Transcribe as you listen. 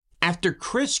After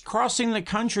crisscrossing the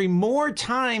country more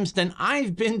times than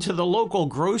I've been to the local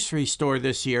grocery store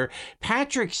this year,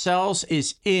 Patrick Sells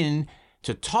is in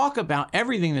to talk about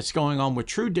everything that's going on with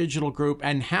True Digital Group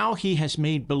and how he has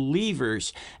made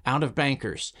believers out of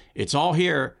bankers. It's all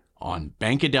here on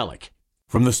Bankadelic.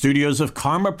 From the studios of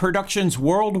Karma Productions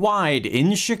Worldwide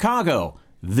in Chicago,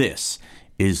 this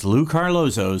is Lou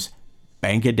Carlozo's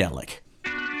Bankadelic.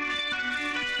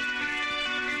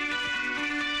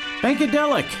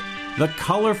 Bankadelic, the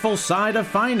colorful side of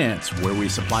finance, where we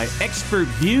supply expert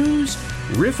views,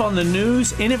 riff on the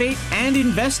news, innovate and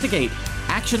investigate.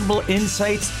 Actionable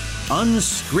insights,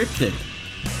 unscripted.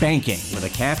 Banking with a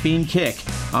caffeine kick.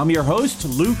 I'm your host,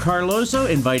 Lou Carlozo,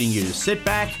 inviting you to sit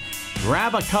back,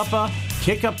 grab a cuppa,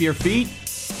 kick up your feet.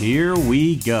 Here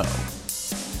we go.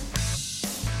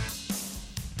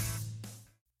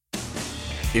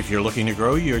 If you're looking to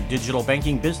grow your digital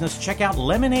banking business, check out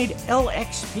Lemonade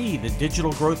LXP, the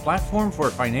digital growth platform for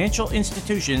financial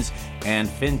institutions and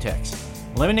fintechs.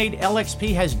 Lemonade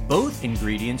LXP has both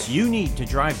ingredients you need to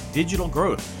drive digital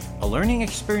growth. A learning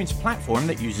experience platform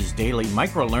that uses daily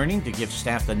micro-learning to give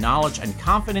staff the knowledge and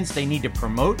confidence they need to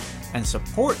promote and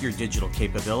support your digital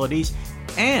capabilities,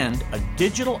 and a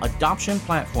digital adoption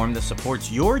platform that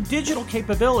supports your digital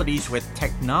capabilities with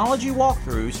technology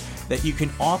walkthroughs that you can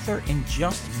author in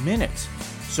just minutes.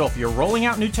 So if you're rolling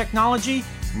out new technology,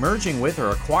 merging with or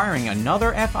acquiring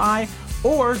another FI,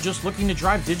 or just looking to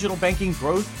drive digital banking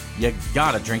growth, you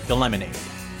gotta drink the lemonade.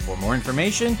 For more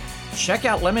information, check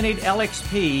out Lemonade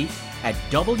LXP at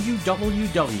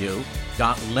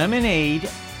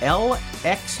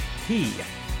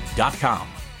www.lemonadelxp.com.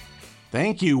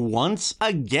 Thank you once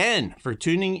again for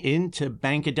tuning in to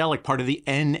Bankadelic, part of the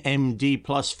NMD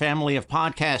Plus family of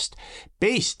podcasts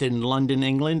based in London,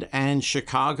 England, and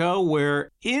Chicago, where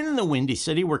in the Windy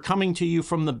City, we're coming to you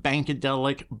from the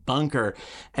Bankadelic bunker.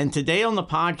 And today on the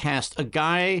podcast, a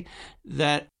guy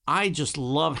that I just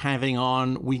love having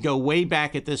on. We go way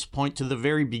back at this point to the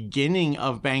very beginning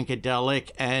of Bankadelic,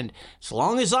 and as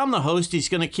long as I'm the host, he's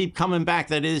going to keep coming back.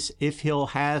 That is, if he'll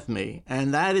have me.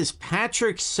 And that is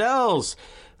Patrick Sells.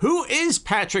 Who is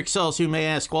Patrick Sells, you may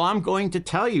ask? Well, I'm going to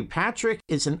tell you. Patrick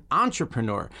is an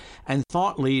entrepreneur and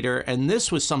thought leader, and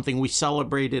this was something we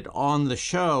celebrated on the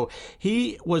show.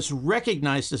 He was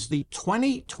recognized as the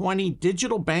 2020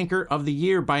 Digital Banker of the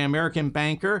Year by American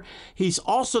Banker. He's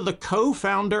also the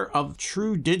co-founder of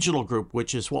True Digital Group,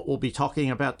 which is what we'll be talking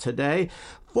about today.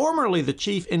 Formerly the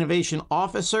Chief Innovation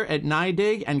Officer at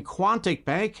NYDIG and Quantic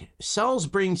Bank, Sells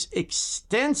brings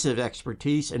extensive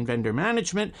expertise in vendor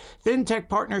management, fintech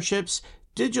partnerships,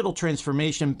 digital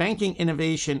transformation, banking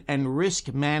innovation, and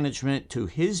risk management to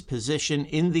his position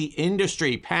in the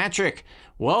industry. Patrick,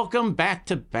 welcome back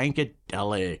to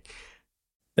Bankadelic.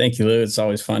 Thank you, Lou. It's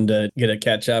always fun to get a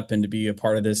catch up and to be a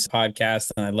part of this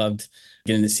podcast. And I loved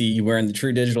getting to see you wearing the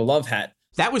True Digital Love hat.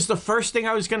 That was the first thing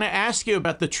I was going to ask you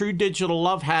about, the True Digital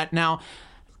Love hat. Now,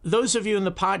 those of you in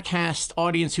the podcast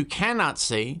audience who cannot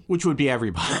see, which would be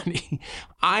everybody,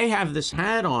 I have this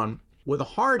hat on with a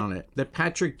heart on it that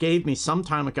Patrick gave me some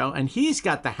time ago, and he's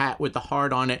got the hat with the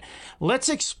heart on it. Let's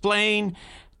explain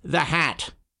the hat.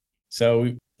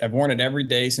 So I've worn it every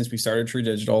day since we started True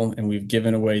Digital, and we've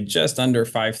given away just under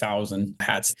 5,000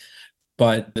 hats.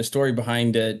 But the story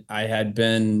behind it, I had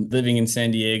been living in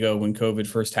San Diego when COVID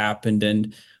first happened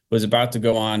and was about to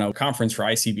go on a conference for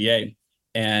ICBA.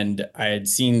 And I had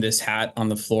seen this hat on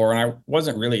the floor, and I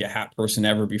wasn't really a hat person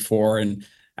ever before. And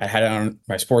I had it on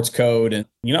my sports coat, and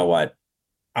you know what?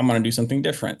 I'm going to do something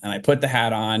different. And I put the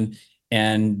hat on,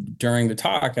 and during the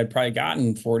talk, I'd probably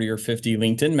gotten 40 or 50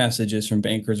 LinkedIn messages from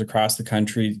bankers across the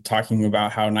country talking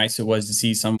about how nice it was to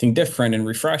see something different and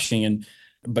refreshing.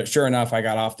 But sure enough, I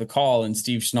got off the call, and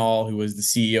Steve Schnall, who was the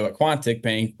CEO at Quantic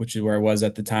Bank, which is where I was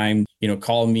at the time,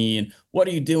 called me and, "What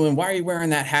are you doing? Why are you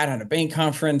wearing that hat at a bank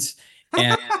conference?"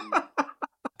 And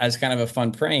as kind of a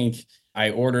fun prank, I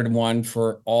ordered one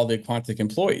for all the Quantic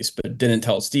employees, but didn't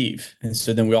tell Steve. And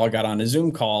so then we all got on a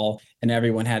Zoom call and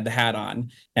everyone had the hat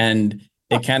on, and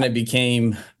it kind of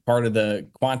became part of the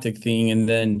Quantic thing. And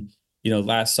then,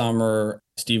 last summer,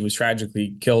 Steve was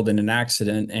tragically killed in an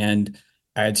accident, and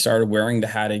I had started wearing the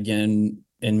hat again.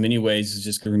 In many ways, it's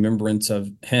just a remembrance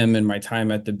of him and my time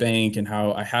at the bank and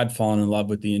how I had fallen in love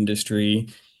with the industry,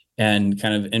 and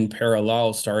kind of in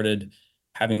parallel started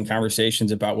having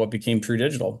conversations about what became True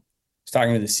Digital. I was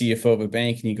talking to the CFO of a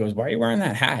bank, and he goes, "Why are you wearing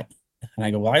that hat?" And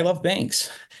I go, "Well, I love banks."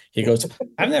 He goes,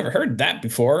 "I've never heard that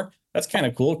before. That's kind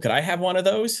of cool. Could I have one of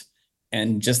those?"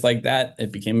 And just like that,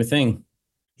 it became a thing.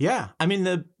 Yeah. I mean,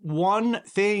 the one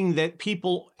thing that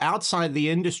people outside the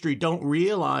industry don't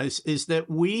realize is that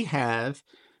we have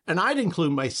and I'd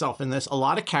include myself in this, a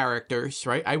lot of characters,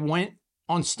 right? I went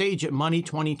on stage at Money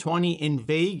 2020 in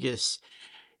Vegas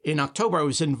in October. I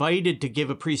was invited to give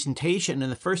a presentation,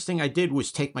 and the first thing I did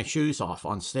was take my shoes off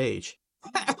on stage.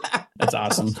 That's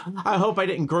awesome. I hope I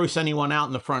didn't gross anyone out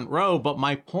in the front row, but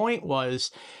my point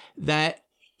was that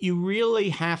you really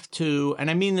have to, and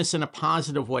I mean this in a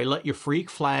positive way, let your freak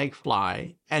flag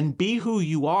fly and be who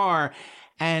you are.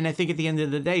 And I think at the end of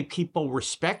the day, people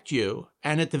respect you.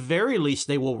 And at the very least,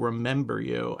 they will remember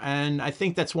you. And I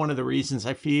think that's one of the reasons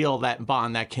I feel that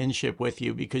bond, that kinship with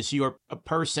you, because you're a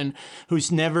person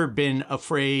who's never been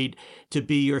afraid to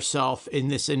be yourself in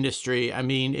this industry. I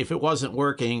mean, if it wasn't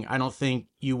working, I don't think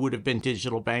you would have been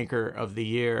Digital Banker of the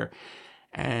Year.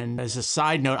 And as a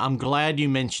side note, I'm glad you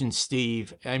mentioned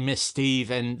Steve. I miss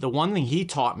Steve. And the one thing he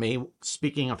taught me,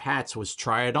 speaking of hats, was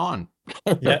try it on.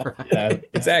 Yeah,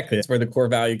 exactly. That's where the core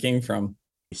value came from.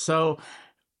 So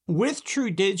with True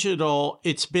Digital,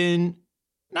 it's been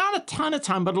not a ton of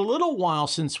time, but a little while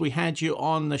since we had you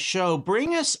on the show.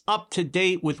 Bring us up to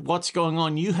date with what's going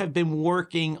on. You have been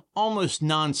working almost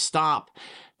nonstop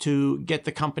to get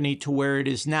the company to where it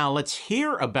is now. Let's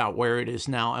hear about where it is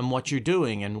now and what you're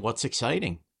doing and what's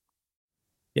exciting.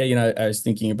 Yeah, I was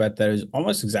thinking about that. It was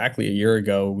almost exactly a year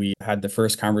ago. We had the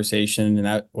first conversation, and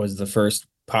that was the first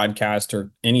podcast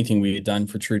or anything we had done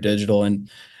for True Digital. And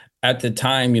at the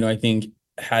time, I think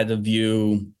had a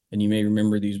view, and you may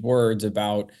remember these words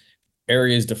about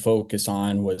areas to focus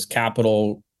on was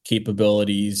capital,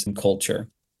 capabilities, and culture.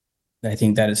 I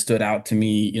think that has stood out to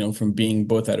me, from being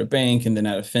both at a bank and then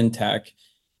at a fintech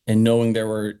and knowing there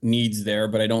were needs there,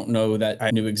 but I don't know that I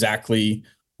knew exactly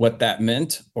what that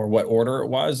meant or what order it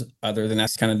was, other than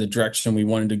that's kind of the direction we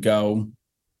wanted to go.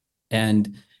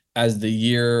 And as the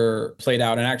year played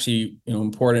out, and actually,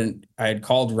 important, I had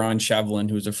called Ron Shevlin,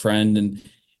 who was a friend and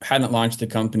hadn't launched the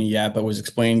company yet, but was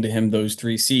explaining to him those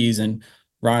 3 C's. And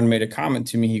Ron made a comment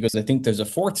to me. He goes, I think there's a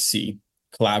 4th C,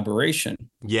 collaboration.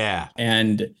 Yeah.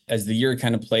 And as the year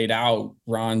kind of played out,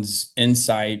 Ron's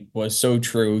insight was so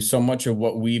true. So much of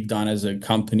what we've done as a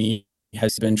company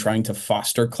has been trying to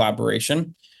foster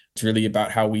collaboration. It's really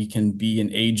about how we can be an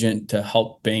agent to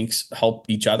help banks help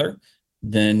each other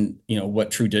than,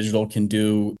 what True Digital can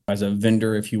do as a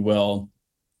vendor, if you will.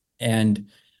 And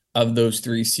of those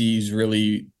 3 C's,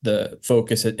 really the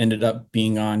focus had ended up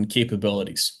being on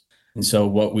capabilities. And so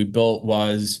what we built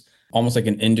was almost like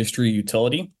an industry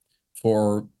utility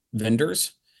for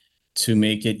vendors to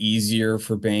make it easier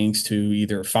for banks to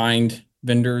either find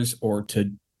vendors or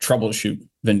to troubleshoot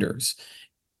vendors.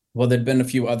 Well, there'd been a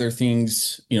few other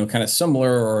things, kind of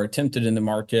similar or attempted in the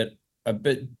market, a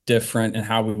bit different in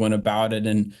how we went about it,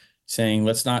 and saying,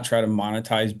 let's not try to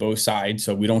monetize both sides.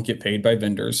 So we don't get paid by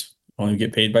vendors, only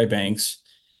get paid by banks.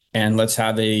 And let's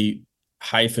have a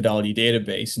high fidelity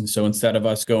database. And so instead of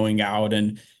us going out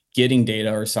and getting data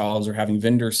ourselves or having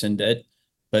vendors send it,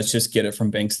 let's just get it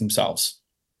from banks themselves.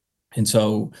 And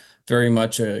so very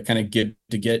much a kind of get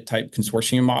to get type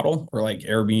consortium model, or like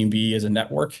Airbnb as a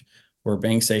network, where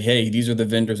banks say, hey, these are the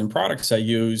vendors and products I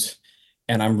use.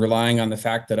 And I'm relying on the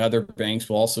fact that other banks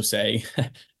will also say,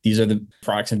 these are the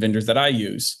products and vendors that I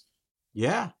use.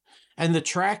 Yeah. And the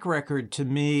track record to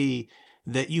me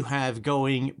that you have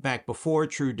going back before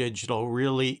True Digital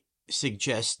really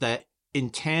suggests that in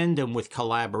tandem with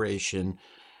collaboration,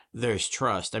 there's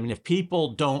trust. I mean, if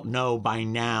people don't know by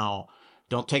now,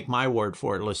 don't take my word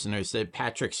for it, listeners, that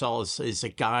Patrick Saul is a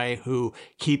guy who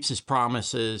keeps his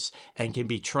promises and can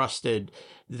be trusted,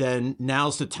 then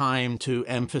now's the time to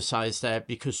emphasize that,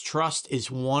 because trust is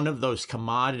one of those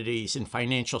commodities in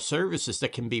financial services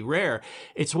that can be rare.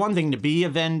 It's one thing to be a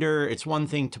vendor. It's one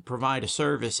thing to provide a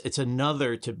service. It's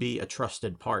another to be a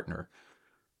trusted partner.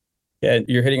 Yeah,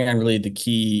 you're hitting on really the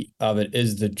key of it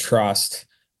is the trust.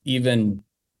 Even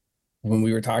when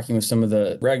we were talking with some of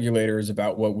the regulators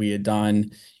about what we had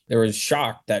done, there was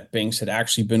shock that banks had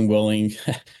actually been willing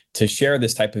to share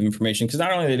this type of information, because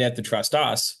not only did they have to trust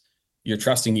us, you're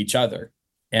trusting each other.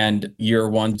 And year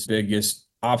one's biggest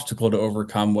obstacle to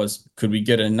overcome was, could we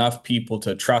get enough people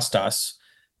to trust us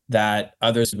that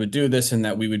others would do this and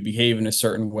that we would behave in a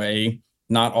certain way,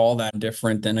 not all that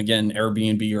different than, again,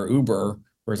 Airbnb or Uber,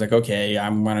 where it's like, okay,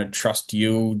 I'm going to trust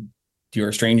you. You're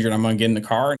a stranger and I'm going to get in the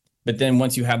car. But then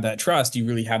once you have that trust, you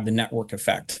really have the network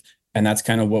effect. And that's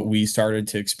kind of what we started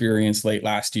to experience late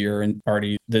last year and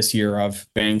already this year, of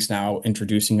banks now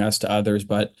introducing us to others.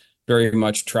 But very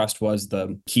much trust was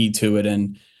the key to it.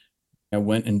 And I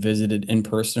went and visited in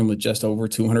person with just over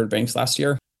 200 banks last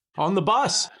year. On the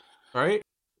bus, right?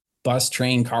 Bus,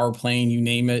 train, car, plane, you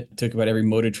name it. Took about every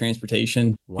mode of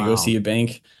transportation Wow. to go see a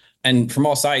bank. And from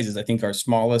all sizes, I think our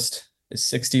smallest is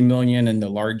 60 million and the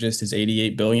largest is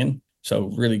 88 billion.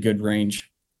 So really good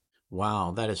range.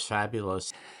 Wow, that is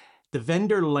fabulous. The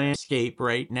vendor landscape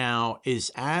right now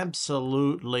is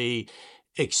absolutely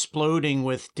exploding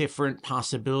with different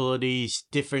possibilities,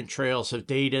 different trails of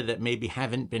data that maybe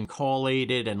haven't been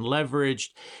collated and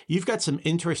leveraged. You've got some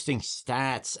interesting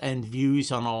stats and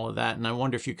views on all of that, and I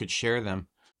wonder if you could share them.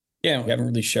 Yeah, we haven't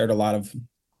really shared a lot of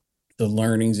the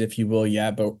learnings, if you will,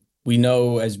 yet, but we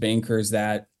know as bankers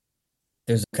that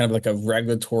there's kind of like a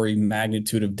regulatory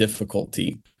magnitude of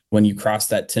difficulty when you cross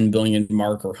that 10 billion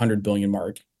mark or 100 billion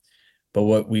mark. But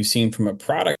what we've seen from a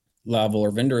product level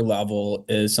or vendor level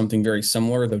is something very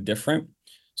similar, though different.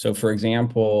 So for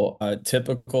example, a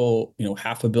typical,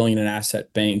 half a billion in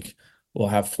asset bank will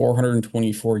have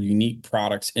 424 unique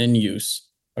products in use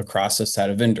across a set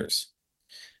of vendors.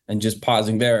 And just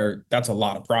pausing there, that's a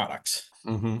lot of products.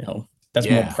 Mm-hmm. That's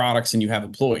more products than you have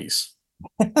employees.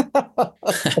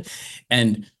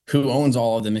 And who owns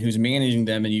all of them and who's managing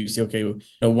them? And you say, okay,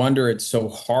 no wonder it's so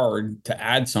hard to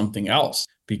add something else,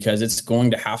 because it's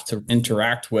going to have to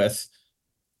interact with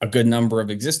a good number of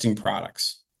existing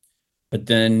products. But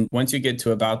then once you get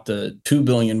to about the 2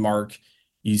 billion mark,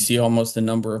 you see almost the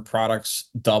number of products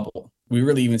double. We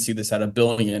really even see this at 1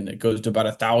 billion. It goes to about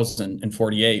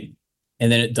 1,048.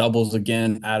 And then it doubles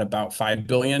again at about 5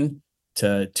 billion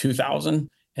to 2,000.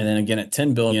 And then again at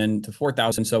 10 billion to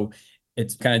 4,000. So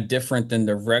it's kind of different than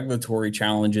the regulatory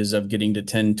challenges of getting to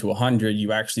 10 to 100.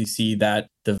 You actually see that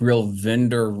the real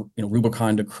vendor,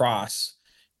 Rubicon to cross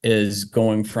is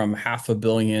going from 500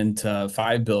 million to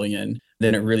 5 billion.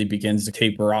 Then it really begins to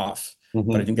taper off.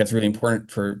 Mm-hmm. But I think that's really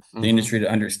important for the industry to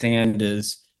understand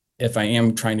is if I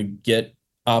am trying to get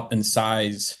up in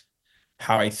size,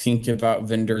 how I think about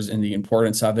vendors and the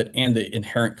importance of it and the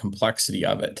inherent complexity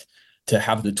of it to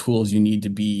have the tools you need to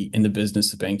be in the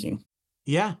business of banking.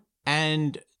 Yeah.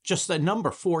 And just the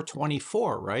number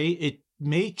 424, right? It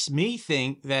makes me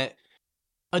think that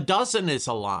a dozen is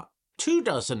a lot. 2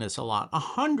 dozen is a lot.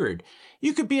 100.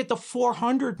 You could be at the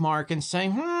 400 mark and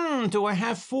saying, do I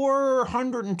have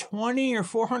 420 or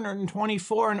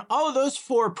 424? And those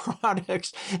 4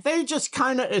 products, they just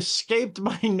kind of escaped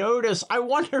my notice. I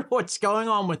wonder what's going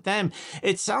on with them.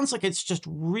 It sounds like it's just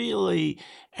really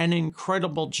an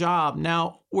incredible job.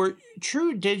 Now, where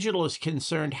True Digital is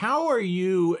concerned, how are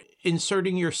you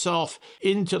inserting yourself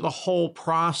into the whole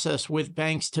process with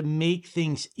banks to make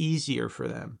things easier for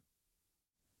them?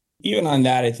 Even on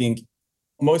that, I think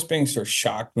most banks are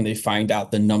shocked when they find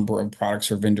out the number of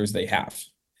products or vendors they have.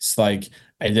 It's like,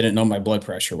 I didn't know my blood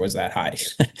pressure was that high.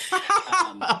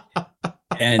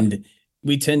 And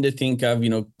we tend to think of,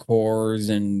 cores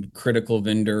and critical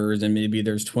vendors, and maybe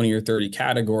there's 20 or 30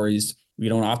 categories. We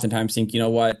don't oftentimes think,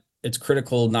 it's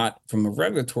critical, not from a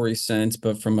regulatory sense,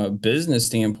 but from a business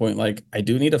standpoint, like I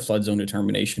do need a flood zone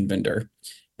determination vendor.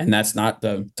 And that's not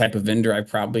the type of vendor I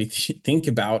probably think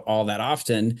about all that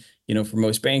often, for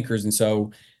most bankers. And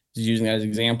so just using that as an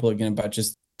example again about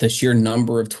just the sheer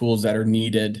number of tools that are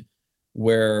needed,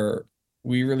 where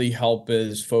we really help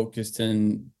is focused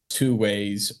in 2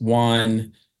 ways.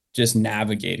 One, just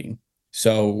navigating.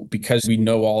 So because we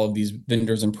know all of these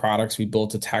vendors and products, we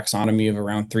built a taxonomy of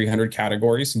around 300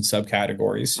 categories and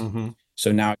subcategories. Mm-hmm.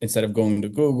 So now instead of going to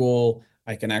Google,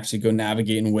 I can actually go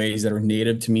navigate in ways that are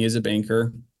native to me as a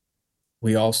banker.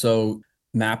 We also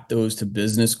map those to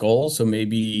business goals. So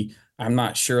maybe I'm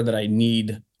not sure that I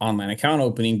need online account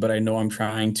opening, but I know I'm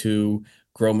trying to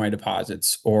grow my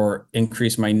deposits or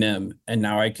increase my NIM. And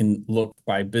now I can look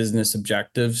by business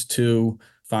objectives to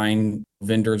find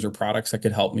vendors or products that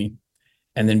could help me.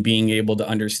 And then being able to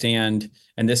understand,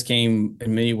 and this came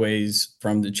in many ways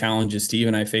from the challenges Steve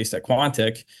and I faced at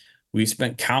Quantic. We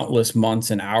spent countless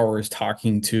months and hours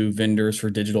talking to vendors for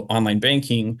digital online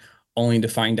banking, only to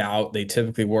find out they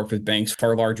typically worked with banks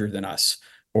far larger than us,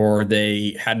 or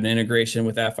they had an integration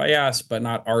with FIS, but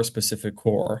not our specific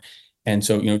core. And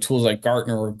so, tools like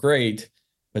Gartner are great,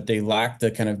 but they lack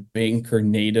the kind of banker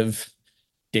native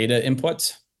data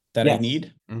inputs that I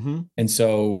need. Mm-hmm. And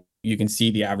so you can see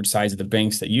the average size of the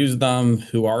banks that use them.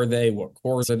 Who are they? What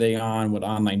cores are they on? What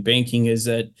online banking is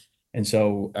it? And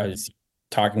so I was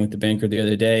talking with the banker the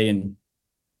other day and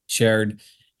shared,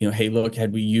 hey, look,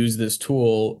 had we used this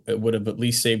tool, it would have at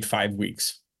least saved 5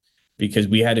 weeks because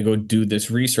we had to go do this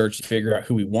research to figure out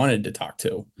who we wanted to talk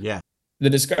to. Yeah.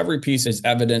 The discovery piece is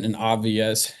evident and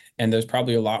obvious, and there's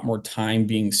probably a lot more time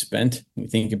being spent. We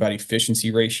think about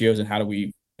efficiency ratios and how do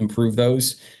we improve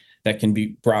those. That can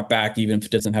be brought back even if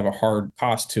it doesn't have a hard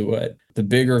cost to it. The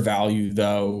bigger value,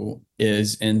 though,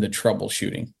 is in the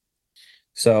troubleshooting.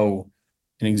 So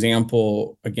an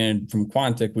example, again, from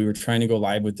Quantic, we were trying to go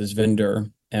live with this vendor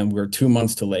and we were 2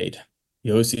 months delayed.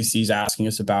 The OCC is asking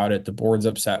us about it. The board's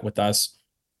upset with us.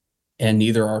 And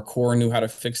neither our core knew how to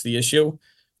fix the issue,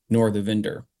 nor the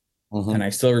vendor. And I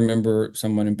still remember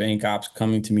someone in bank ops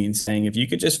coming to me and saying, if you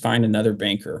could just find another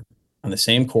banker on the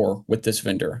same core with this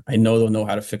vendor, I know they'll know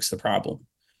how to fix the problem.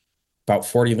 About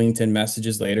 40 LinkedIn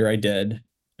messages later, I did.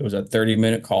 It was a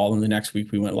 30-minute call, and the next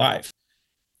week we went live.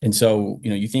 And so,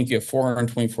 you think you have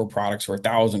 424 products or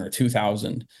 1,000 or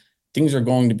 2,000, things are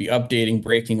going to be updating,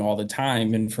 breaking all the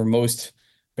time. And for most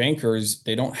bankers,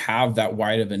 they don't have that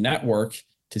wide of a network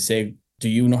to say, do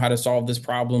you know how to solve this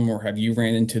problem, or have you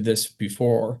ran into this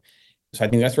before? So I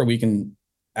think that's where we can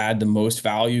add the most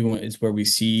value, is where we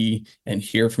see and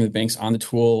hear from the banks on the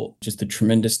tool, just the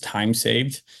tremendous time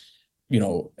saved.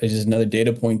 It's just another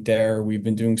data point there. We've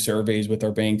been doing surveys with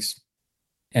our banks,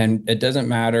 and it doesn't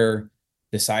matter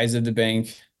the size of the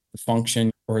bank, the function,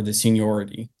 or the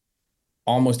seniority.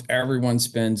 Almost everyone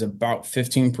spends about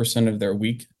 15% of their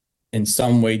week in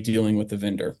some way dealing with the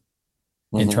vendor.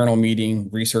 Internal meeting,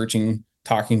 researching,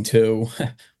 talking to,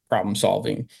 problem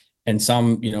solving, and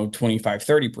some, 25,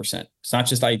 30%. It's not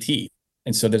just IT.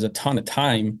 And so there's a ton of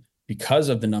time because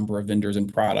of the number of vendors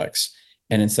and products.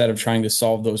 And instead of trying to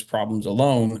solve those problems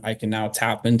alone, I can now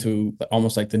tap into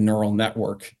almost like the neural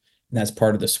network. And that's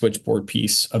part of the switchboard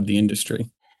piece of the industry.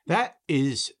 That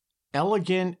is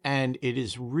elegant, and it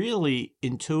is really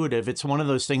intuitive. It's one of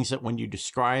those things that when you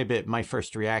describe it, my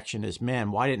first reaction is,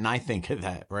 man, why didn't I think of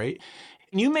that, right?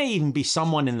 You may even be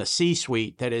someone in the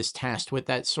C-suite that is tasked with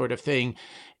that sort of thing.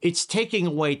 It's taking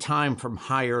away time from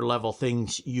higher level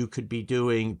things you could be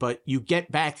doing, but you get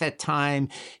back that time,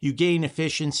 you gain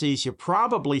efficiencies, you're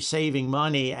probably saving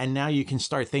money, and now you can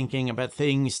start thinking about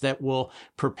things that will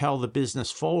propel the business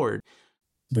forward.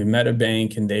 We met a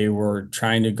bank and they were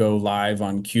trying to go live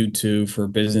on Q2 for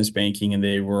business banking, and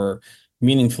they were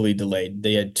meaningfully delayed.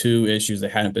 They had 2 issues they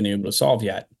hadn't been able to solve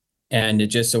yet. And it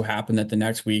just so happened that the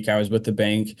next week I was with the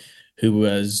bank who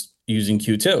was using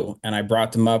Q2, and I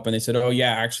brought them up and they said, oh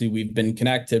yeah, actually we've been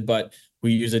connected, but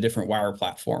we use a different wire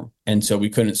platform. And so we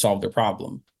couldn't solve their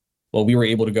problem. Well, we were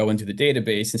able to go into the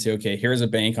database and say, okay, here's a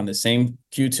bank on the same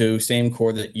Q2, same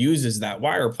core that uses that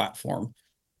wire platform.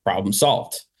 Problem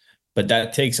solved. But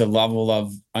that takes a level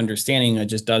of understanding that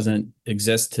just doesn't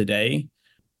exist today.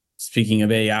 Speaking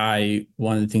of AI,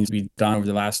 one of the things we've done over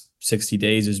the last 60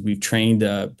 days is we've trained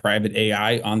a private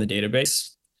AI on the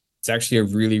database. It's actually a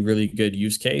really, really good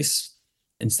use case.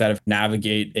 Instead of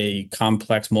navigate a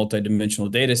complex multidimensional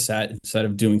data set, instead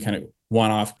of doing kind of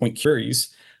one-off point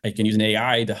queries, I can use an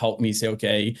AI to help me say,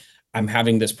 okay, I'm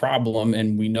having this problem,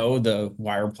 and we know the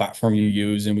wire platform you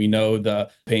use, and we know the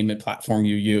payment platform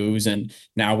you use, and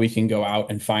now we can go out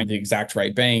and find the exact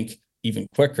right bank even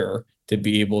quicker to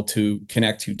be able to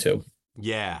connect you to.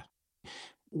 Yeah.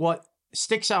 What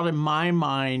sticks out in my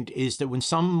mind is that when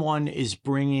someone is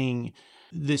bringing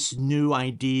this new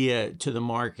idea to the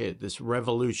market, this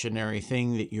revolutionary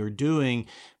thing that you're doing,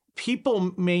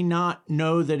 people may not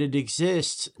know that it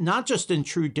exists, not just in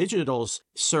True Digital's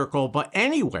circle, but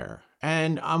anywhere.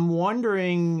 And I'm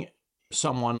wondering,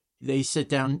 they sit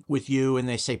down with you and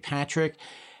they say, Patrick,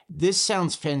 this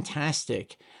sounds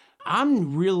fantastic.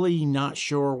 I'm really not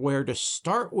sure where to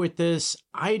start with this.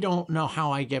 I don't know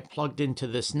how I get plugged into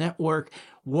this network.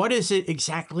 What is it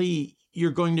exactly you're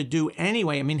going to do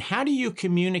anyway? I mean, how do you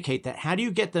communicate that? How do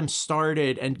you get them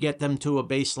started and get them to a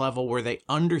base level where they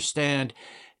understand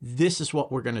this is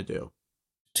what we're going to do?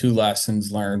 2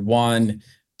 lessons learned. One,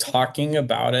 talking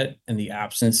about it in the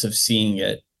absence of seeing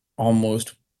it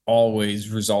almost always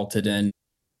resulted in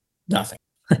nothing.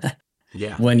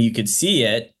 Yeah. When you could see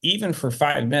it, even for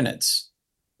 5 minutes,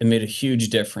 it made a huge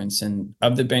difference. And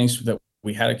of the banks that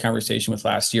we had a conversation with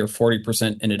last year,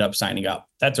 40% ended up signing up.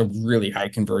 That's a really high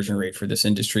conversion rate for this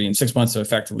industry in 6 months of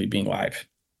effectively being live.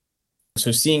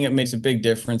 So seeing it makes a big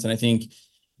difference. And I think,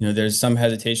 there's some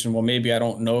hesitation. Well, maybe I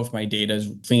don't know if my data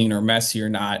is clean or messy or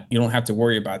not. You don't have to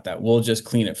worry about that. We'll just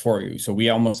clean it for you. So we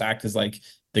almost act as like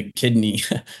the kidney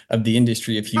of the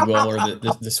industry, if you will, or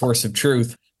the source of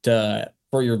truth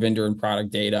for your vendor and product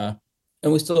data.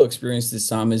 And we still experience this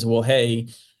some as, well, hey,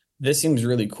 this seems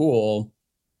really cool,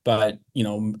 but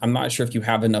I'm not sure if you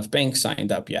have enough banks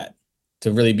signed up yet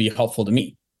to really be helpful to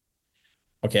me.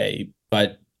 Okay,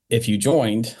 but if you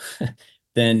joined,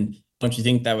 then don't you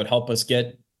think that would help us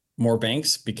get more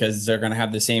banks, because they're going to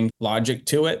have the same logic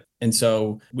to it? And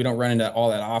so we don't run into all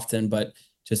that often, but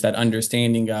just that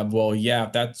understanding of, well,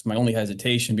 yeah, that's my only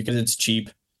hesitation, because it's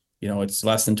cheap. It's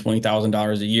less than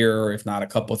 $20,000 a year, or if not a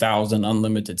couple thousand,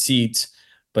 unlimited seats.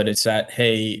 But it's that,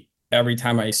 hey, every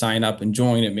time I sign up and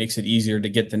join, it makes it easier to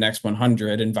get the next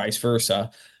 100 and vice versa.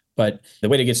 But the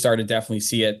way to get started, definitely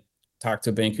see it, talk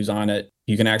to a bank who's on it,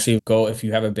 You can actually go, if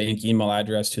you have a bank email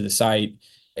address, to the site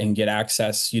and get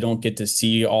access. You don't get to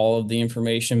see all of the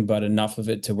information, but enough of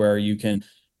it to where you can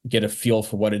get a feel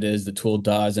for what it is the tool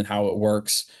does and how it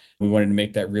works. We wanted to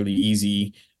make that really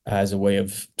easy as a way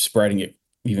of spreading it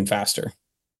even faster.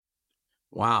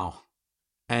 Wow.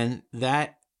 And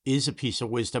that is a piece of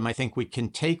wisdom I think we can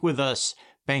take with us,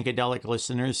 Bankadelic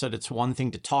listeners, that it's one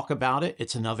thing to talk about it.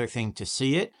 It's another thing to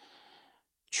see it.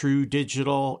 True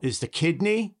Digital is the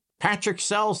kidney. Patrick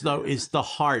Sells, though, is the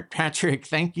heart. Patrick,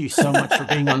 thank you so much for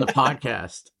being on the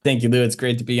podcast. Thank you, Lou. It's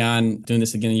great to be on doing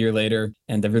this again a year later.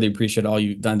 And I really appreciate all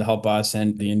you've done to help us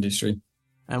and the industry.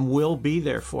 And we'll be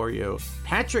there for you.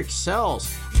 Patrick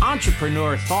Sells,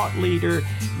 entrepreneur, thought leader,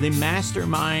 the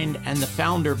mastermind, and the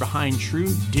founder behind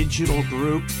True Digital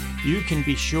Group. You can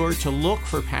be sure to look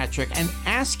for Patrick and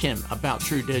ask him about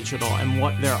True Digital and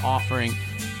what they're offering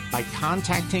by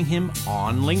contacting him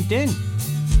on LinkedIn.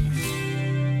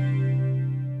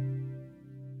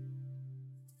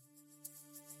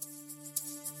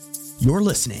 You're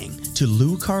listening to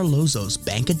Lou Carlozo's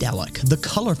Bankadelic, the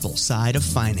colorful side of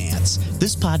finance.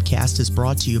 This podcast is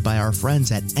brought to you by our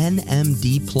friends at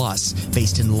NMD Plus,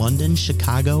 based in London,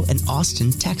 Chicago, and Austin,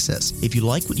 Texas. If you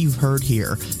like what you've heard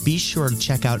here, be sure to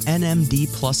check out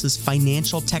NMD Plus's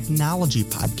financial technology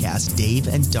podcast, Dave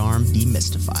and Dharm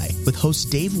Demystify, with hosts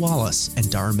Dave Wallace and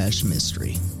Dharmesh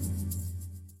Mistry.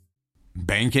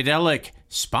 Bankadelic,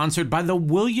 sponsored by the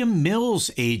William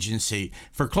Mills Agency.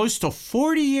 For close to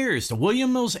 40 years, the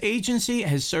William Mills Agency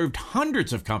has served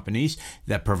hundreds of companies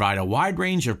that provide a wide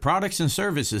range of products and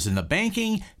services in the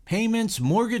banking, payments,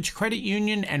 mortgage, credit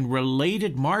union, and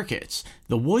related markets.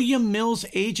 The William Mills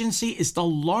Agency is the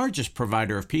largest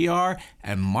provider of PR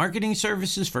and marketing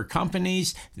services for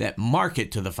companies that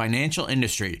market to the financial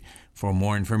industry. For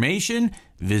more information,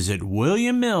 visit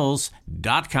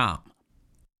williammills.com.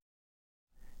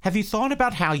 Have you thought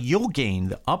about how you'll gain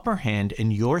the upper hand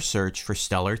in your search for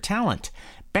stellar talent?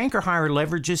 Banker Hire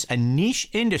leverages a niche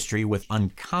industry with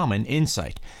uncommon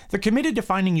insight. They're committed to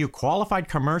finding you qualified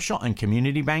commercial and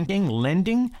community banking,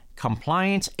 lending,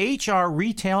 compliance, HR,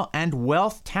 retail, and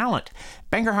wealth talent.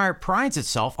 Banker Hire prides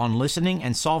itself on listening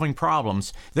and solving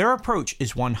problems. Their approach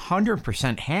is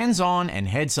 100% hands-on and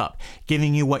heads-up,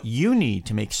 giving you what you need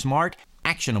to make smart,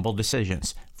 actionable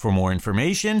decisions. For more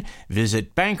information,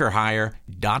 visit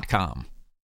bankerhire.com.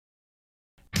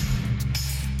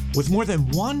 With more than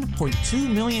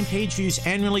 1.2 million page views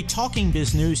annually, Talking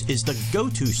Biz News is the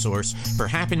go-to source for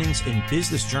happenings in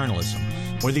business journalism.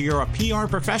 Whether you're a PR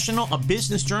professional, a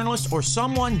business journalist, or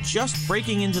someone just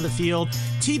breaking into the field,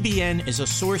 TBN is a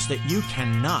source that you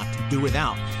cannot do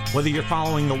without. Whether you're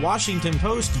following the Washington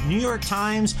Post, New York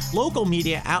Times, local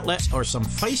media outlets, or some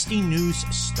feisty news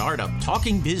startup,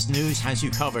 Talking Biz News has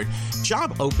you covered.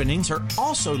 Job openings are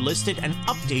also listed and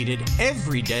updated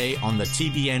every day on the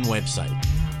TBN website.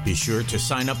 Be sure to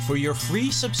sign up for your free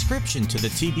subscription to the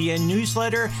TBN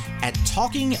newsletter at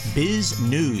Talking Biz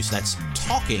News. That's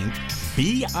Talking,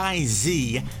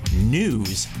 B-I-Z,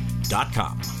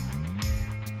 news.com.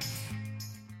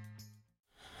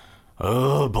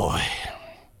 Oh boy.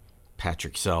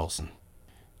 Patrick Sells and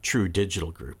True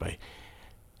Digital Group. I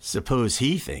suppose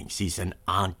he thinks he's an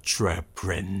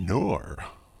entrepreneur.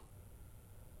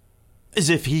 As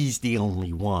if he's the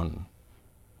only one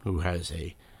who has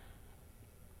a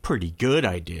pretty good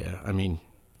idea. I mean,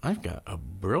 I've got a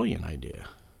brilliant idea.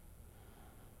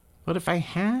 But if I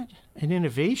had an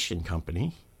innovation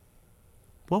company,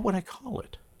 what would I call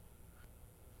it?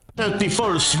 At the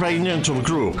First Financial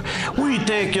Group, we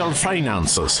take your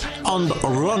finances and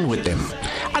run with them.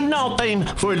 And now time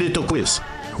for a little quiz.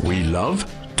 We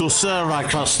love to serve our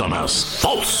customers.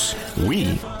 False.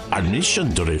 We are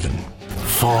mission-driven.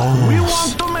 False. We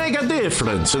want to make a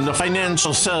difference in the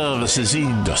financial services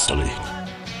industry.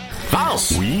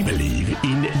 False. We believe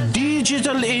in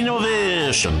digital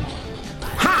innovation.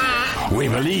 Ha! We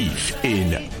believe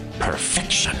in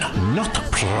perfection, not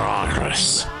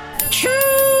progress.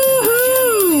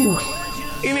 Choo-hoo!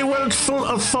 In a world full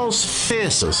of false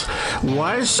faces,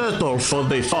 why settle for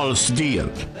the false deal?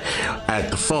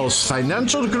 At the False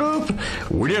Financial Group,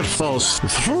 we're false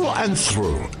through and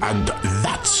through, and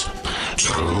that's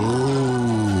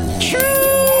true.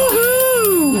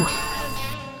 Choo-hoo!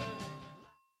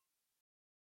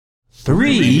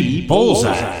 3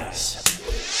 bullseyes.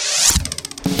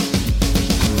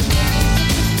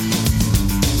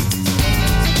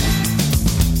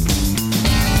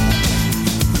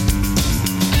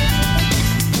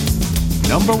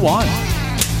 Number 1.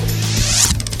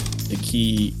 The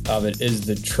key of it is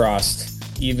the trust.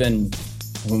 Even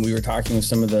when we were talking with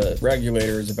some of the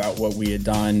regulators about what we had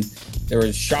done, there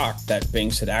was shock that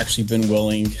banks had actually been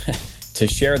willing to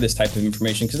share this type of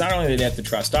information, because not only do they have to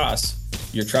trust us,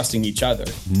 you're trusting each other.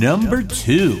 Number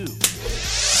 2.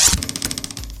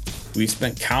 We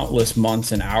spent countless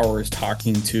months and hours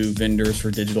talking to vendors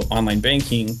for digital online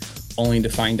banking, only to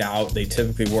find out they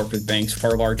typically work with banks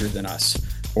far larger than us,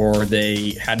 or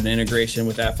they had an integration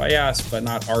with FIS, but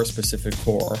not our specific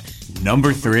core.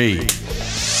 Number 3.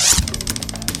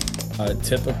 A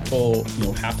typical,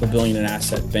 $500 million in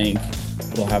asset bank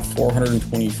will have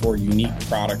 424 unique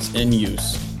products in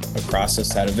use across a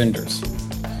set of vendors.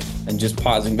 And just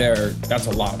pausing there, that's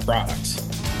a lot of products.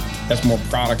 That's more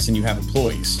products than you have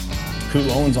employees. Who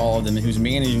owns all of them and who's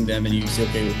managing them? And you say,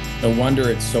 okay, no wonder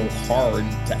it's so hard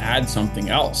to add something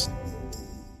else.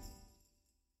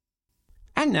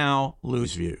 And now,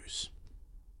 Lou's views.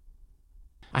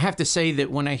 I have to say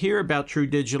that when I hear about True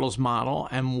Digital's model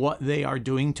and what they are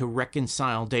doing to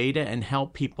reconcile data and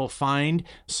help people find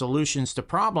solutions to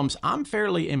problems, I'm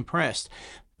fairly impressed.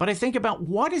 But I think about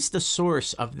what is the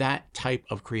source of that type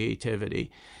of creativity.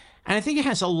 And I think it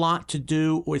has a lot to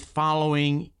do with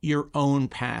following your own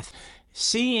path,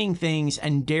 seeing things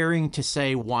and daring to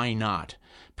say, why not?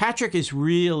 Patrick is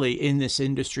really in this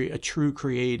industry a true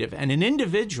creative and an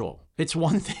individual. It's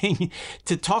one thing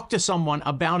to talk to someone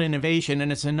about innovation,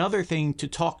 and it's another thing to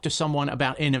talk to someone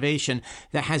about innovation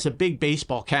that has a big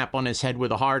baseball cap on his head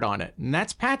with a heart on it. And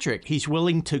that's Patrick. He's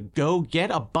willing to go get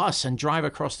a bus and drive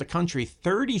across the country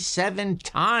 37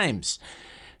 times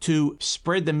to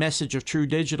spread the message of True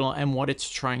Digital and what it's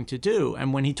trying to do.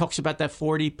 And when he talks about that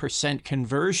 40%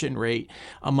 conversion rate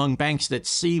among banks that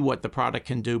see what the product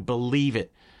can do, believe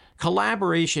it.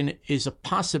 Collaboration is a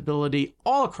possibility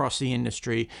all across the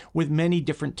industry with many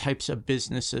different types of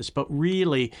businesses, but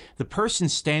really the person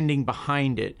standing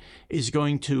behind it is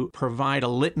going to provide a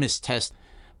litmus test.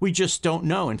 We just don't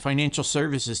know. In financial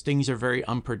services, things are very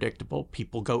unpredictable.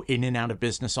 People go in and out of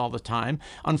business all the time.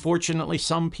 Unfortunately,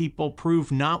 some people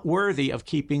prove not worthy of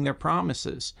keeping their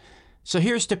promises. So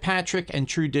here's to Patrick and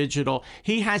True Digital.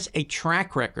 He has a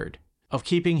track record of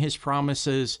keeping his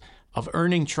promises, of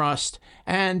earning trust,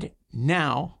 and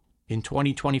now, in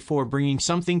 2024, bringing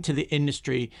something to the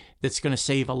industry that's going to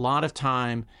save a lot of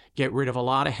time, get rid of a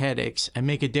lot of headaches, and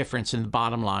make a difference in the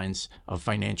bottom lines of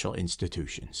financial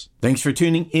institutions. Thanks for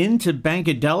tuning in to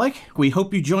Bankadelic. We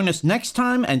hope you join us next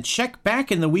time and check back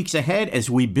in the weeks ahead as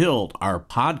we build our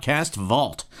podcast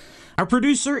vault. Our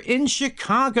producer in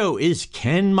Chicago is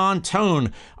Ken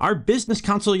Montone. Our business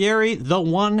consigliere, the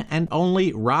one and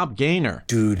only Rob Gaynor.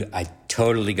 Dude, I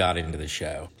totally got into the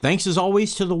show. Thanks as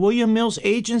always to the William Mills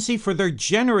Agency for their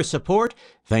generous support.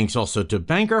 Thanks also to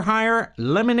Banker Hire,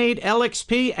 Lemonade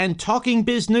LXP, and Talking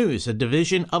Biz News, a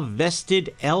division of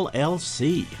Vested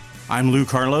LLC. I'm Lou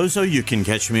Carlozo. You can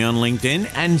catch me on LinkedIn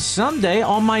and someday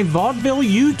on my vaudeville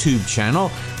YouTube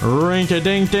channel,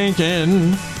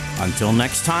 Rink-a-dink-dink-in. Until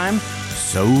next time,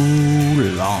 so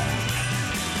long.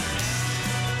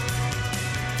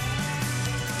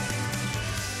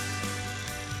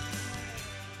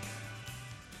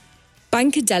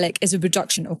 Bankadelic is a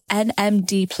production of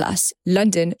NMD+,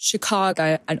 London,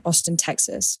 Chicago, and Austin,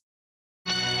 Texas.